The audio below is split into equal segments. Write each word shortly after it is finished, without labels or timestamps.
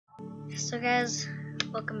So guys,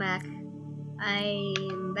 welcome back.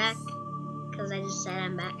 I'm back because I just said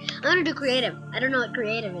I'm back. I'm gonna do creative. I don't know what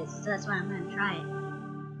creative is, so that's why I'm gonna try it.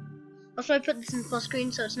 Also, I put this in full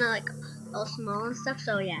screen so it's not like all small and stuff,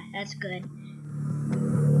 so yeah, that's good.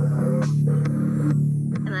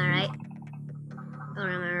 Am I right? Or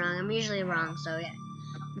am I wrong? I'm usually wrong, so yeah.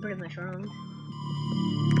 I'm pretty much wrong.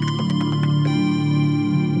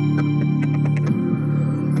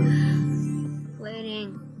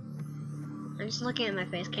 Waiting. I'm just looking at my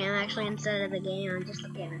face cam actually instead of the game. I'm just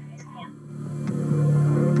looking at my face cam.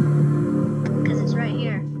 Because it's right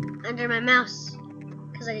here. Under my mouse.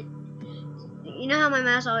 Because you know how my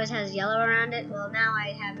mouse always has yellow around it? Well, now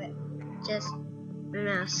I have it just my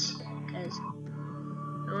mouse. Because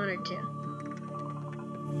I wanted to.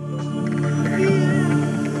 I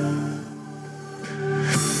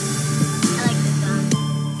like this song.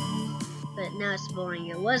 But now it's boring.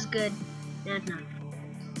 It was good. Now it's not.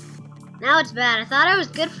 Now it's bad. I thought I was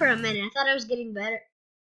good for a minute. I thought I was getting better.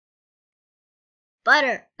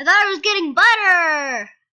 Butter. I thought I was getting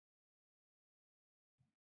butter.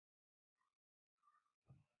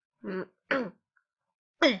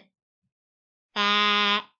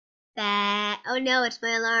 Oh no, it's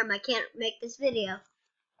my alarm. I can't make this video.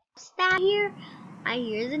 What's that here? I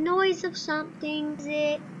hear the noise of something. Is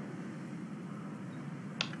it?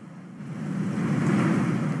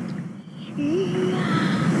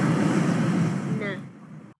 No.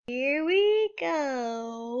 Here we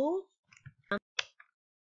go.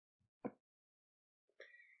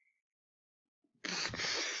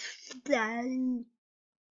 I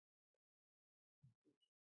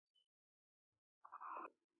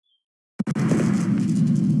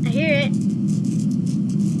hear it.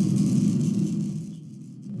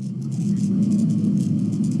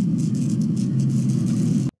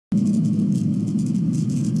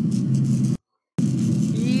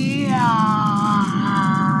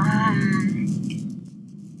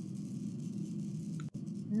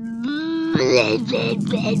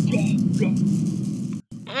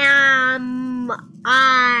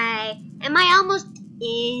 Am I almost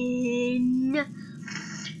in?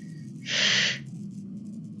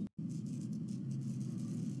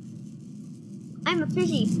 I'm a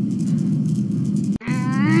fishy.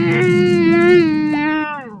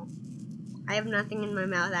 I have nothing in my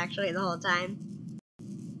mouth actually the whole time.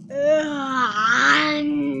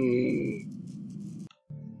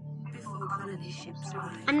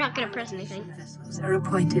 I'm not gonna press anything. Vessels are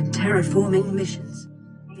appointed terraforming missions.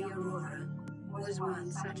 The Aurora was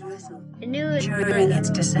one such vessel. I knew it. During its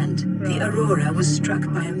descent, the Aurora was struck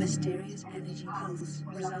by a mysterious energy pulse,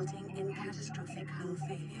 resulting in catastrophic hull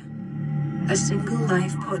failure. A single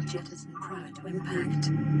life pod jettisoned prior to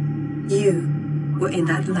impact. You were in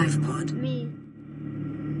that life pod. Me.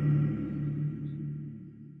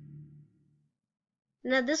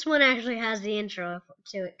 Now this one actually has the intro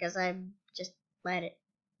to it because I just let it.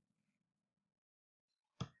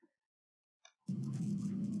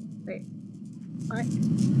 Wait, what?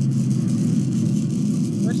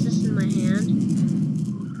 What's this in my hand?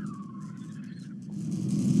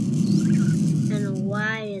 And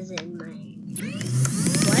why is it in my hand?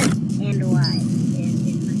 What and why is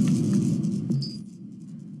it in my hand?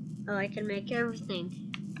 Oh, I can make everything.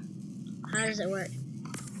 How does it work?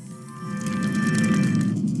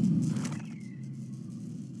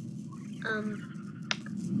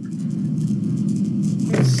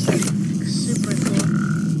 It's super cool.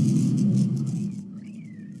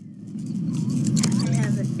 I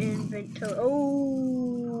have an inventory.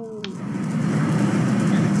 Oh,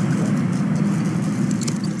 that's cool.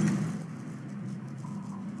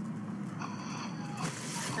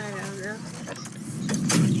 I don't know.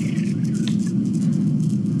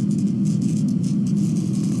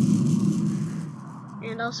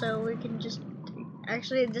 And also, we can just.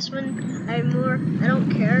 Actually, this one, I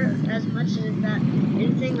don't care as much as that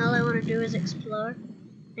anything. All I want to do is explore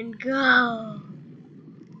and go.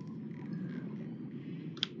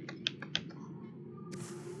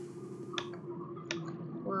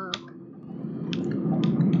 Whoa.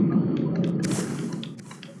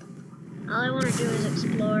 All I want to do is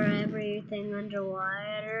explore everything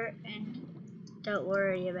underwater and don't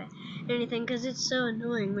worry about anything because it's so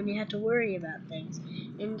annoying when you have to worry about things.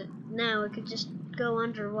 And now we could just go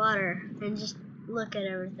underwater and just look at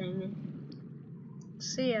everything and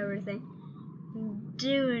see everything and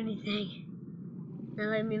do anything. Now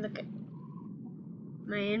let me look at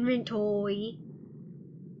my inventory.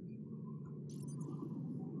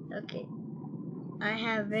 Okay, I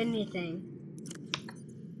have anything.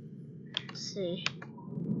 Let's see,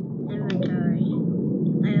 inventory.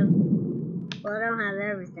 I have, well, I don't have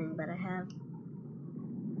everything, but I have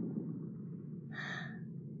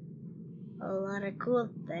lot of cool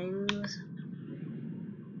things.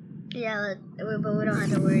 Yeah, but we don't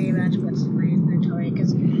have to worry about what's in my inventory,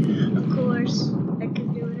 because of course I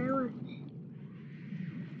can do what I want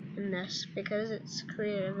in this, because it's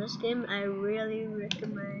creative. This game I really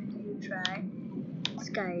recommend you try. This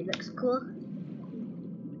guy looks cool.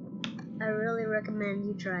 I really recommend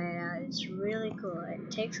you try it out. It's really cool. It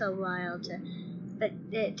takes a while to,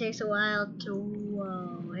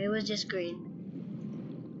 whoa, it was just green.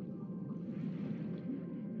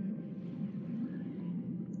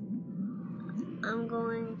 I'm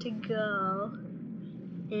going to go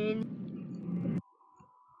in.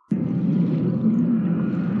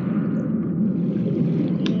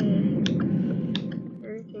 Yeah,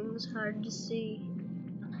 everything's hard to see.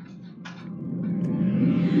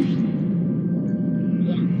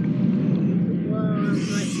 Yeah. Whoa,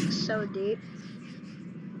 I'm like so deep.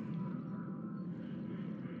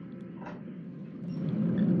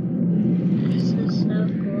 This is so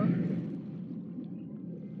cool.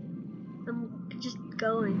 I'm just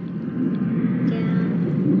going down.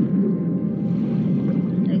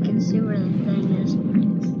 I can see where the thing is,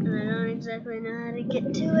 and I don't exactly know how to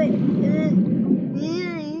get to it.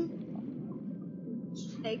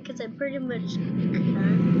 Because I pretty much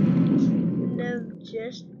kind of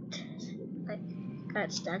just like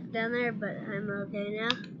got stuck down there, but I'm okay now.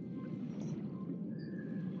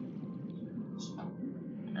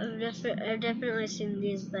 I've definitely seen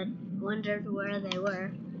these, but wondered where they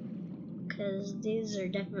were, because these are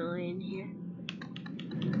definitely in here.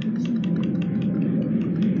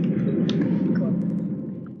 Cool.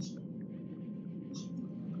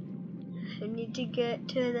 I need to get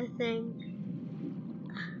to the thing.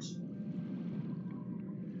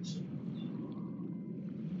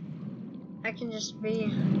 I can just be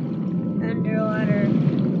underwater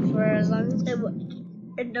for as long as I want,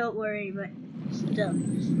 and don't worry, but still,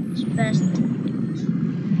 it's best to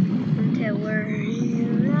worry,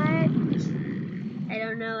 right? I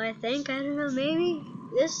don't know, I don't know, maybe?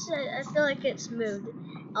 This, I feel like it's moved.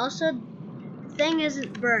 Also, the thing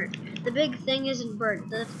isn't burnt. The big thing isn't burnt.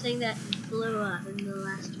 The thing that blew up in the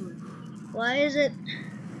last one. Why is it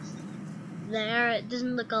there? It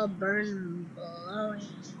doesn't look all burned and blowy.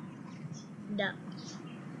 No.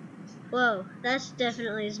 Whoa, that's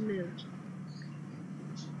definitely is moved.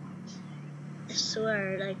 I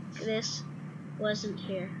swear, like, this wasn't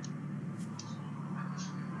here.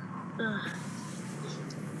 Ugh.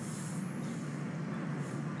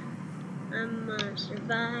 I'm gonna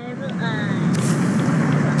survive alive.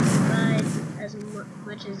 Survive as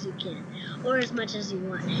much as you can, or as much as you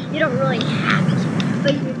want. You don't really have to,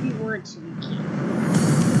 but if you want to, you can. You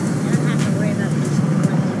don't have to worry about just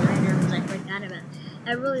collecting items. I forgot about.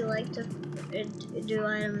 I really like to do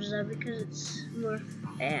items though, because it's more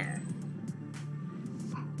fair.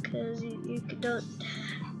 Because you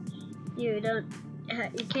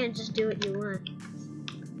can't just do what you want.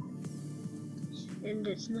 And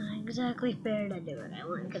it's not exactly fair to do what I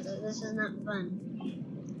want, because this is not fun.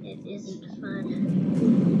 It isn't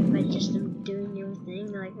fun. But just I'm doing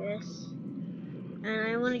everything like this. And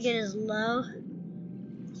I want to get as low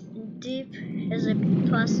and deep as I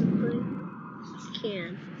possibly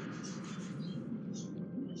can.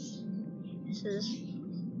 This is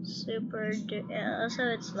super, also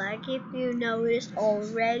it's laggy if you noticed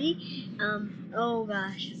already. Oh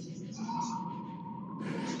gosh.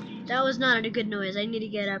 That was not a good noise. I need to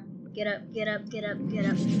get up. Get up, get up, get up, get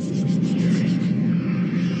up.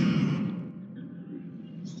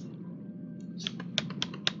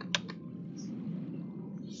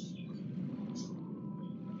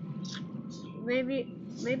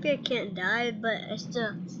 Maybe I can't die, but I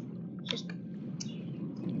still just.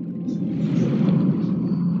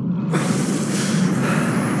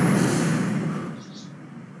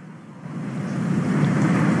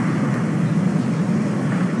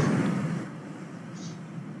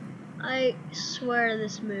 I swear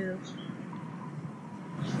this moved.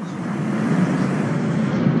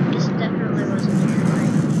 This definitely wasn't here.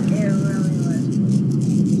 Like, it really was.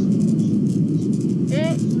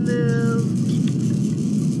 It moved.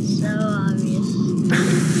 So obvious.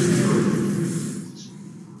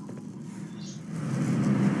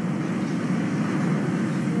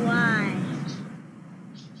 Why?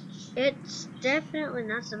 It's definitely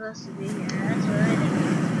not supposed to be here. That's what I think.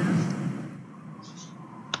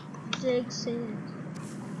 Dig sand.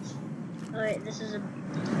 Oh wait, this is a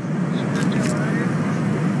underwater.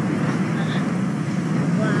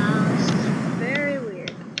 Wow, this is very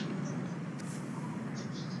weird.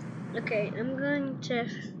 Okay, I'm going to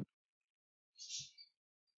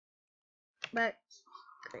back.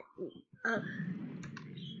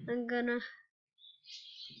 I'm gonna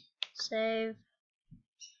save.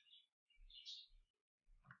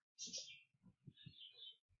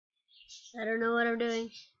 I don't know what I'm doing.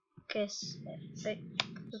 Okay, wait,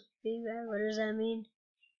 feedback, what does that mean?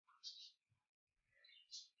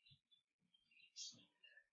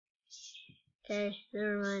 Okay,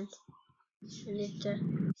 never mind. I need to.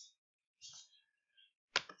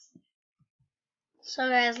 So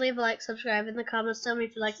guys, leave a like, subscribe in the comments, tell me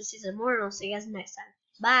if you'd like to see some more, and I'll see you guys next time.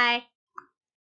 Bye!